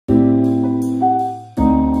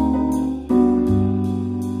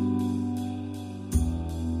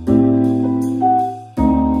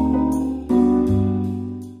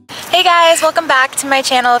guys, welcome back to my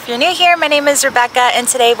channel. If you're new here, my name is Rebecca and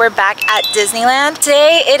today we're back at Disneyland.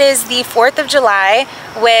 Today it is the 4th of July,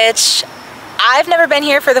 which I've never been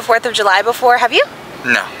here for the 4th of July before. Have you?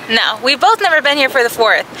 No. No, we've both never been here for the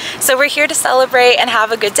 4th. So we're here to celebrate and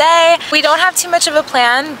have a good day. We don't have too much of a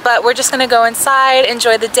plan, but we're just gonna go inside,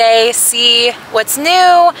 enjoy the day, see what's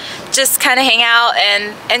new, just kind of hang out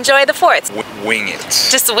and enjoy the 4th. Wing it.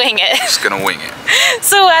 Just wing it. Just gonna wing it.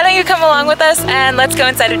 So why don't you come along with us and let's go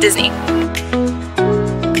inside of Disney.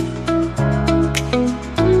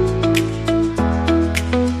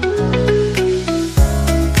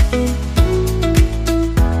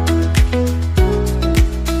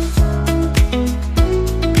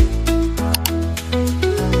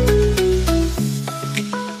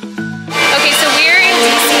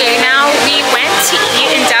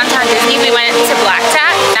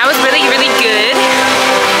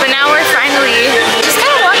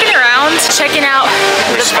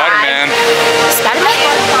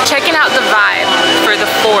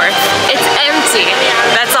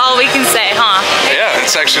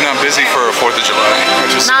 It's actually not busy for 4th of July,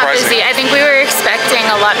 which is not surprising. Busy. I think we were expecting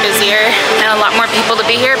a lot busier and a lot more people to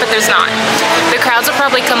be here, but there's not. The crowds will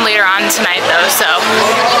probably come later on tonight though, so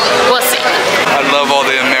we'll see. I love all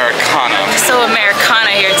the Americana. So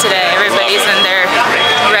Americana here today. Everybody's in their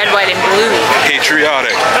red, white, and blue.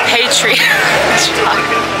 Patriotic. Patriotic.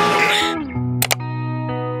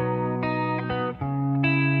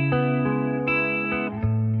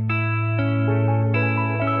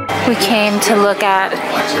 We came to look at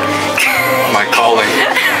my calling.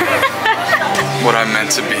 What I'm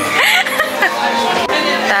meant to be.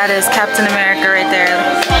 That is Captain America right there.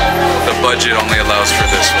 The budget only allows for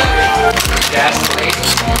this one.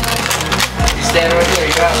 You stand right there,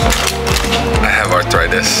 you got it. I have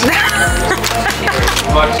arthritis.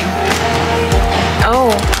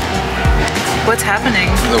 Oh. What's happening?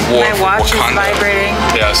 My watch is vibrating.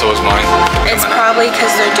 Yeah, so is mine. It's probably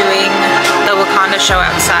because they're doing the Wakanda show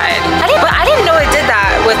outside. I didn't know it did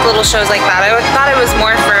that with little shows like that. I thought it was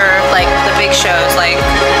more for like the big shows, like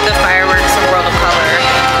the fireworks and World of Color.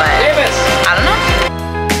 But I don't know.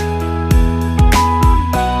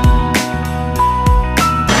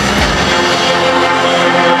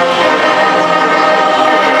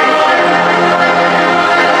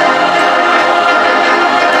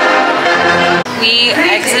 We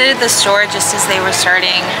exited the store just as they were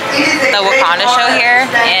starting the Wakanda show here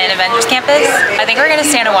in Avengers Campus. I think we're gonna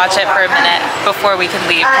stand and watch it for a minute before we can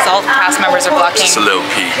leave because all the cast members are blocking. Just a little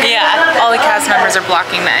peek. Yeah, all the cast members are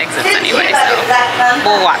blocking the exits anyway, so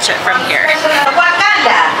we'll watch it from here.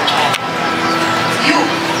 Wakanda! You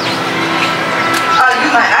are you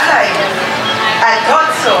my ally? I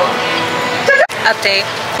thought so. Update.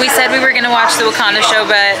 We said we were gonna watch the Wakanda show,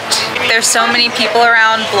 but there's so many people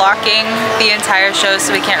around blocking the entire show,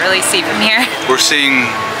 so we can't really see from here. We're seeing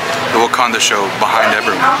the Wakanda show behind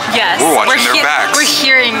everyone. Yes. We're watching their backs. We're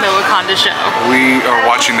hearing the Wakanda show. We are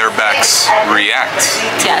watching their backs react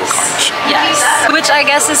to Yes. the Wakanda show. Yes. Which I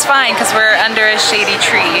guess is fine because we're under a shady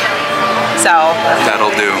tree. So That'll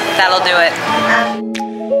do. that'll do it.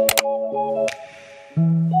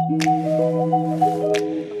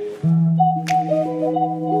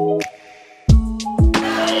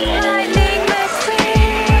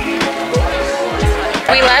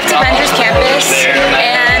 We left Avengers Campus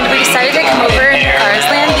and we decided to come over to Cars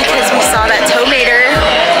Land because we saw that Tow Mater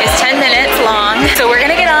is 10 minutes long. So we're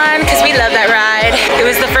gonna get on because we love that ride. It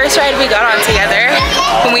was the first ride we got on together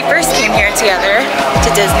when we first came here together to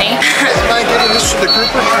Disney. Mind getting this to the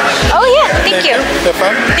group? Oh yeah, thank you. Have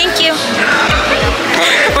fun? Thank you.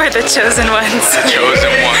 We're the chosen ones.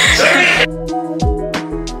 Chosen ones.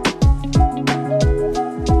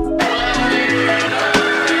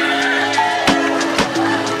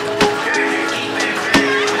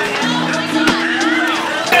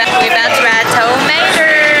 We about to ride Tow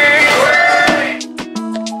Mater.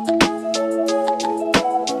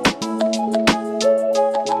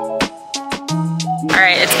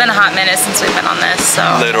 Alright, it's been a hot minute since we've been on this, so.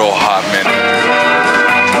 Literal hot minute.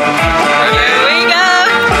 Here we go.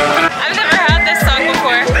 I've never heard this song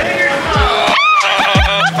before.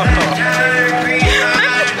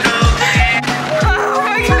 Oh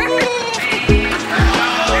my god.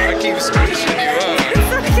 I keep squishing you up.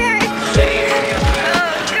 It's okay. Oh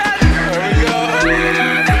god. There we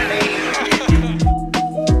go.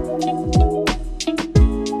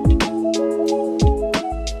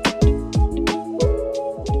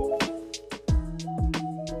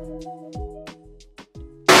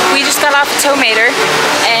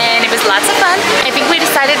 It was lots of fun. I think we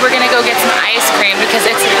decided we're gonna go get some ice cream because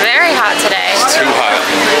it's very hot today. It's too hot.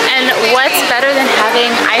 And what's better than having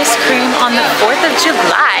ice cream on the 4th of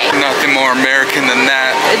July? Nothing more American than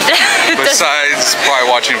that. Besides probably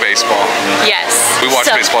watching baseball. Yes. We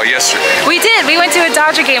watched baseball yesterday. We did. We went to a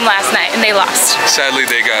Dodger game last night and they lost. Sadly,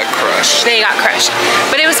 they got crushed. They got crushed.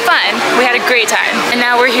 But it was fun. We had a great time. And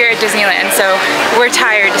now we're here at Disneyland, so we're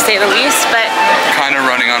tired to say the least, but kind of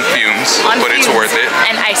running on fumes, but it's worth it.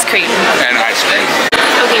 And ice cream. And ice cream.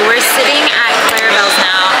 Okay, we're sitting at Clarabelle's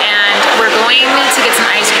now, and we're going to get some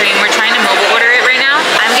ice cream. We're trying to mobile order it right now.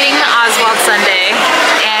 I'm getting the Oswald sundae,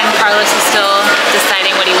 and Carlos is still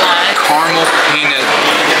deciding what he wants. Caramel peanut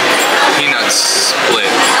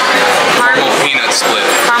split. Caramel peanut split.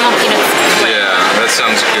 Caramel peanut split. Yeah, that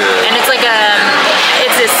sounds good. And it's like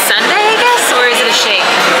it's a sundae, I guess, or is it a shake?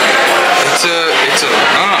 It's a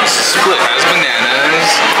split. It has bananas,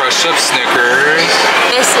 crushed up Snickers.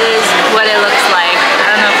 This is what it looks like.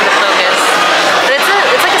 I don't know if it'll focus. But it's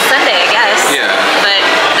like a sundae, I guess. Yeah. But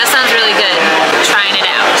that sounds really good. Trying it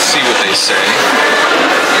out. See what they say.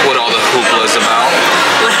 What all the hoopla is about.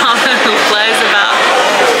 What all the hoopla is about.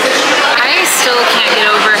 I still can't get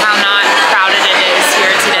over how not crowded it is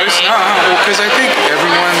here today. It's not, well, because I think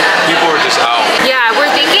people are just out. Yeah, we're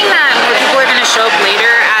thinking that more people are going to show up later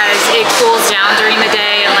as it cools down during the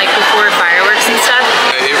day and like before fireworks and stuff.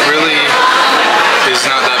 It really is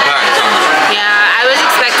not that packed, huh? Yeah, I was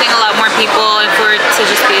expecting a lot more people and for it to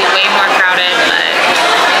just be way more crowded, but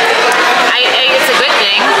it's a good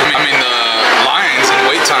thing. I mean, the lines and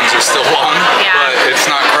wait times are still long, but it's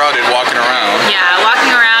not crowded walking around. Yeah,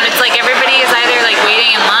 walking around, it's like everybody is either like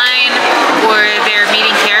waiting in line or they're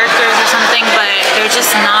meeting characters or something, but they're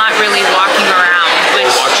just not really walking around. Or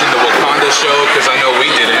watching the Wakanda show, because I know we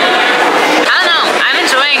didn't. I don't know, I'm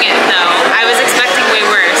enjoying it though. I was expecting way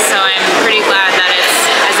worse, so I'm pretty glad that it's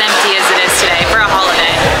as empty as it is today for a holiday.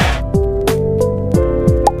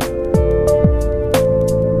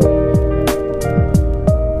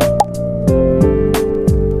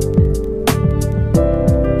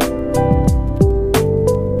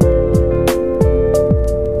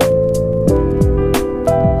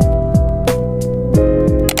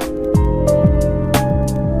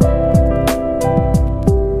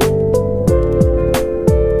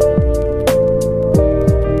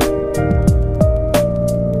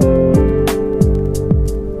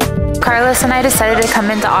 Carlos and I decided to come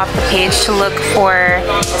into Off the Page to look for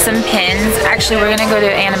some pins. Actually, we're gonna go to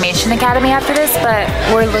Animation Academy after this, but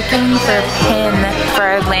we're looking for a pin for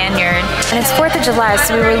our lanyard. And it's 4th of July,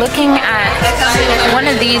 so we were looking at one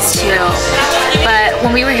of these two. But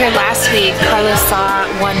when we were here last week, Carlos saw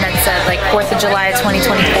one that said like 4th of July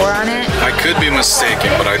 2024 on it. I could be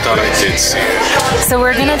mistaken, but I thought I did see it. So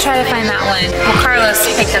we're gonna try to find that one. Well, Carlos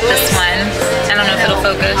picked up this one. I don't know if it'll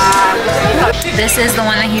focus. This is the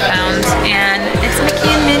one that he found, and it's Mickey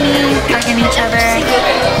and Minnie hugging each other,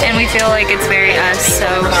 and we feel like it's very us, so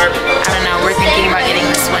I don't know, we're thinking about getting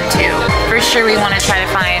this one too. For sure we want to try to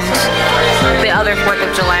find the other 4th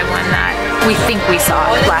of July one that we think we saw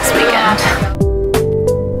last weekend.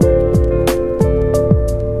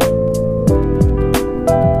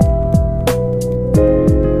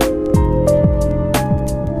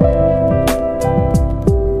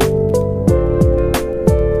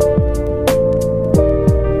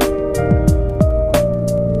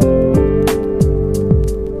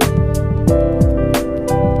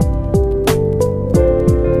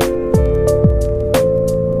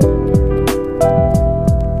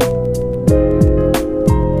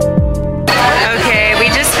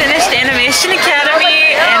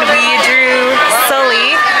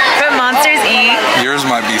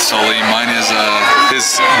 Sully. Mine is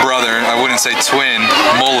his brother. I wouldn't say twin,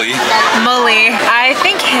 Mully. Mully. I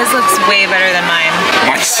think his looks way better than mine.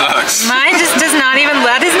 Mine sucks. Mine just does not even,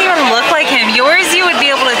 that doesn't even look like him. Yours you would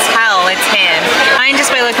be able to tell it's him. Mine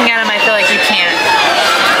just by looking at him I feel like you can't.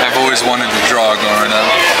 I've always wanted to draw growing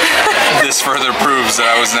up. This further proves that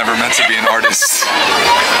I was never meant to be an artist.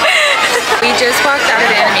 We just walked out of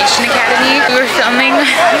the Animation Academy. We were filming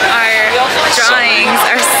our drawings,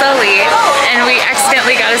 our Sully, and we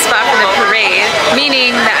accidentally got a spot for the parade,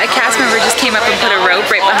 meaning that a cast member just came up and put a rope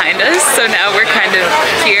right behind us, so now we're kind of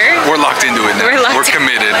here. We're locked into it now. We're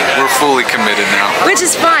committed. We're fully committed now. Which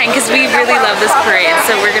is fine, because we really love this parade,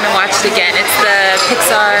 so we're going to watch it again. It's the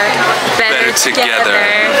Pixar Better Together.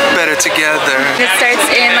 Better Together. It starts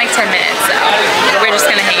in like 10 minutes, so we're just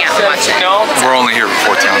going to hang out and watch it. We're only here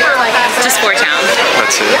for 4 Town. Just 4 Town.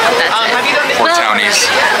 That's it. That's it. 4 Townies.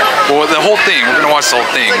 Well, the whole thing. We're gonna watch the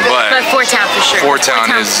whole thing, but 4 Town for sure. 4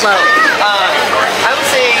 Town is low. I would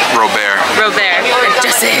say Robert. And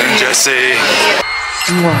Jesse. And Jesse.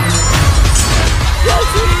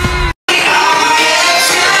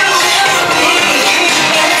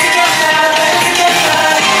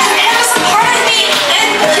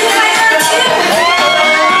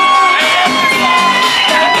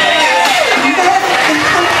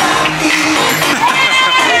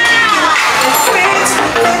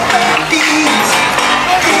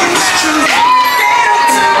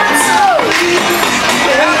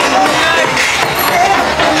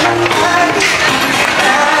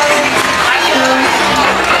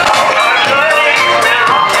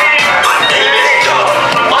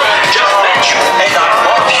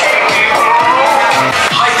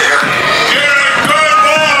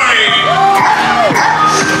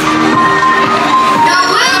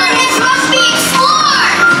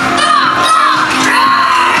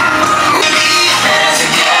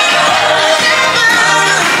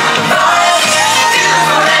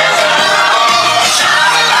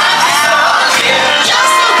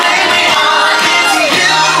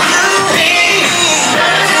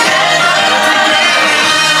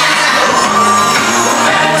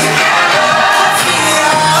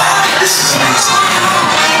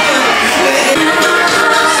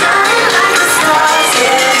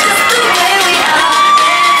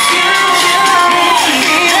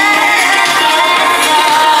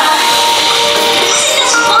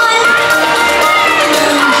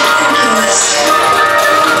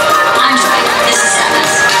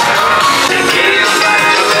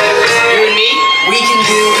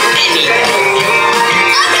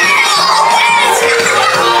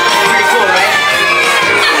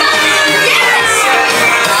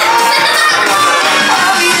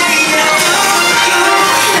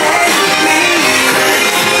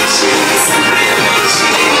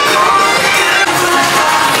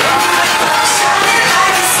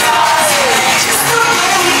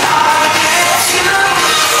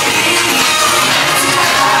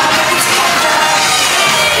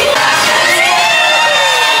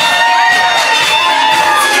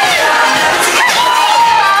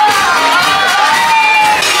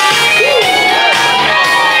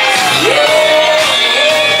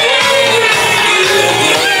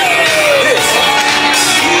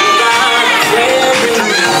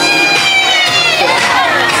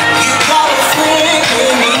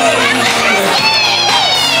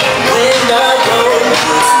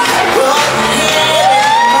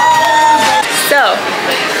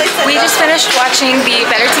 Watching the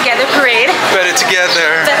Better Together parade. Better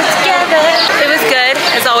together. Better Together. It was good,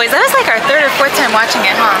 as always. That was like our third or fourth time watching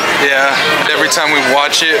it, huh? Yeah, every time we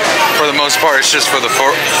watch it, for the most part, it's just for the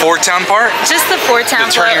Fort Town part. Just the Fort Town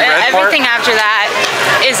part. Everything part? after that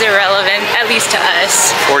is irrelevant, at least to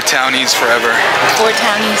us. Fort Townies forever. Fort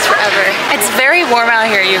Townies forever. It's very warm out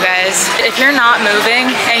here, you guys. If you're not moving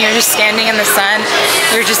and you're just standing in the sun,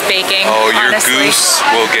 you're just baking. Oh, your honestly. goose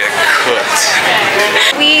will get cooked.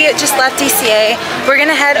 We just left DCA. We're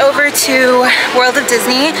gonna head over to World of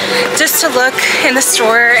Disney just to look in the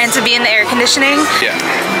store and to be in the air conditioning. Yeah.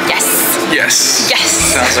 Yes. Yes. Yes.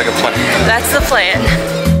 Sounds like a plan. That's the plan.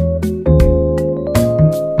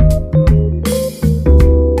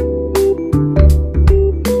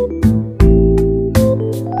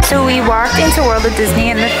 So we walked into World of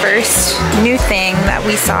Disney and the first new thing that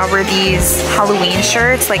we saw were these Halloween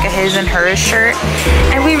shirts, like a his and hers shirt.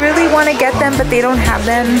 And we really want to get them, but they don't have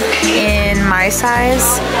them in my size.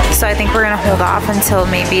 So I think we're gonna hold off until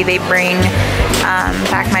maybe they bring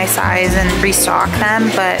back my size and restock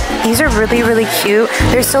them. But these are really, really cute.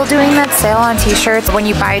 They're still doing that sale on t-shirts. When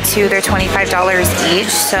you buy two, they're $25 each.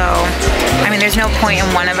 So, I mean, there's no point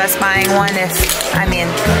in one of us buying one if, I mean,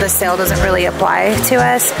 the sale doesn't really apply to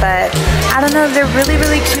us. But I don't know, they're really,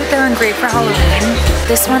 really cute though and great for Halloween.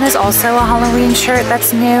 This one is also a Halloween shirt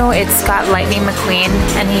that's new. It's got Lightning McQueen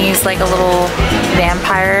and he's like a little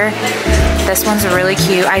vampire. This one's really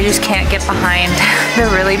cute. I just can't get behind the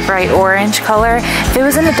really bright orange color. If it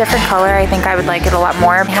was in a different color, I think I would like it a lot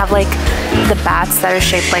more. We have like the bats that are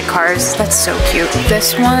shaped like cars. That's so cute.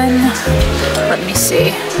 This one, let me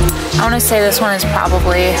see. I want to say this one is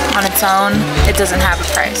probably on its own. It doesn't have a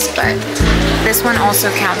price, but this one also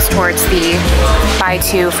counts towards the buy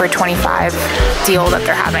two for 25 deal that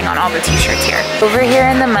they're having on all the t-shirts here. Over here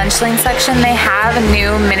in the Munchling section, they have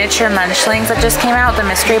new miniature Munchlings that just came out, the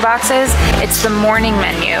mystery boxes. It's the morning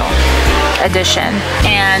menu edition.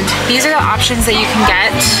 And these are the options that you can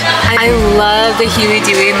get. I love the Huey,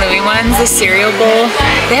 Dewey, and Louie ones, the cereal bowl.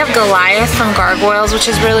 They have Goliath from Gargoyles, which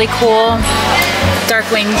is really cool.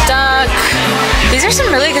 Darkwing Duck. These are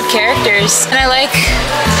some really good characters. And I like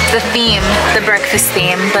the theme, the breakfast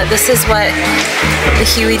theme, but this is what the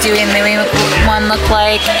Huey, Dewey, and Louie one look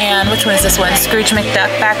like. And which one is this one? Scrooge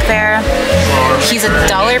McDuck back there. He's a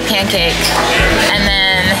dollar pancake. And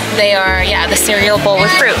then they are, yeah, the cereal bowl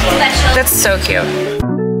with fruit. That's so cute.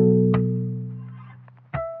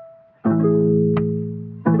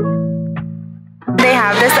 They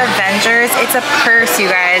have this Avengers, it's a purse, you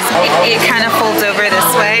guys. It kind of folds over this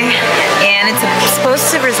way, and it's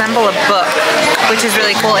supposed to resemble a book, which is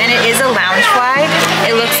really cool, and it is a Loungefly.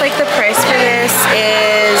 It looks like the price for this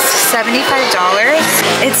is $75.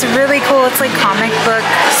 It's really cool. It's like comic book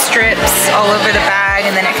strips all over the bag,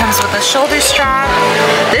 and then it comes with a shoulder strap.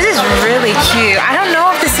 This is really cute. I don't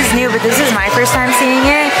know if this is new, but this is my first time seeing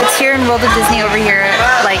it. It's here in World of Disney over here,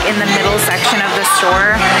 like in the middle section of the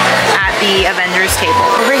store at the Avengers table.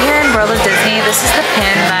 Over here in World of Disney, this is the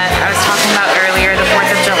pin that I was talking about earlier, the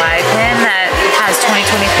 4th of July pin that has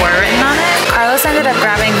 2024 written on it. Carlos ended up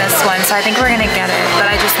grabbing this one, so I think we're gonna get it, but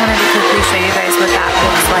I just wanted to quickly show you guys what that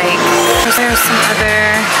looks like. There's some other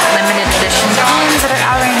limited edition pins that are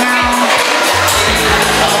out right now.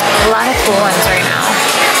 A lot of cool ones right now.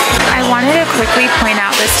 I wanted to quickly point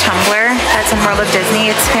out this tumbler that's in World of Disney.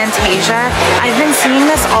 It's Fantasia. I've been seeing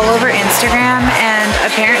this all over Instagram, and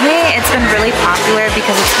apparently it's been really popular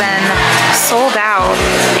because it's been sold out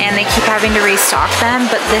and they keep having to restock them,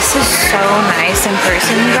 but this is so nice in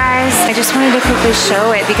person, you guys. I just wanted to quickly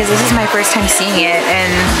show it because this is my first time seeing it,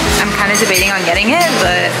 and I'm kind of debating on getting it,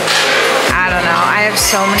 but I don't know. I have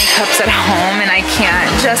so many cups at home and I can't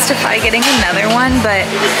justify getting another one, but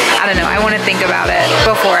I don't know. I want to think about it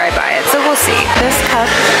before I buy it, so we'll see. This cup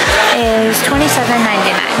is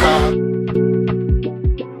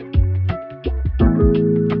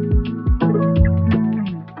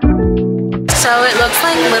 $27.99. So it looks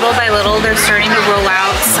like little by little they're starting to roll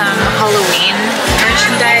out some Halloween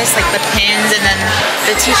merchandise, like the pins and then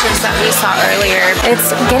the t-shirts that we saw earlier.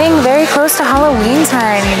 It's getting very close to Halloween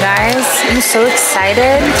time, you guys. I'm so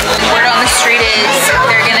excited. Word on the street is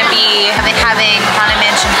they're gonna be having Haunted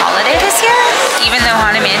Mansion Holiday this year, even though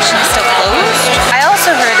Haunted Mansion is still closed. I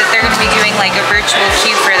also heard that they're gonna be doing like a virtual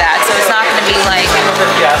queue for that, so it's not gonna be like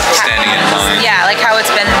standing in line. Yeah, like how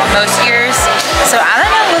it's been most years. So I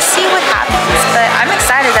don't know, we'll see what happens, but I'm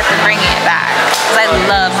excited that they're bringing it back because I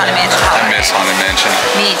love Haunted Mansion Holiday. I miss Haunted Mansion.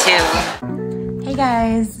 Me too. Hey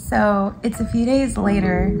guys, so it's a few days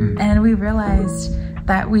later and we realized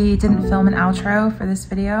that we didn't film an outro for this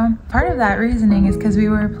video. Part of that reasoning is because we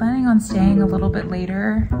were planning on staying a little bit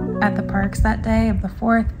later at the parks that day of the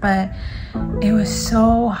 4th, but it was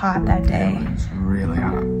so hot that day. It was really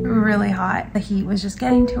hot. Really hot. The heat was just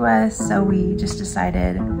getting to us, so we just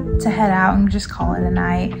decided to head out and just call it a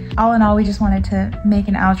night. All in all, we just wanted to make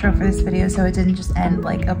an outro for this video so it didn't just end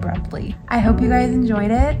like abruptly. I hope you guys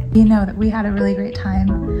enjoyed it. You know that we had a really great time.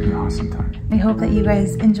 An awesome time. We hope that you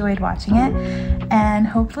guys enjoyed watching it, and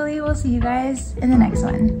hopefully we'll see you guys in the next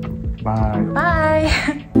one. Bye.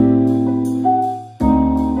 Bye.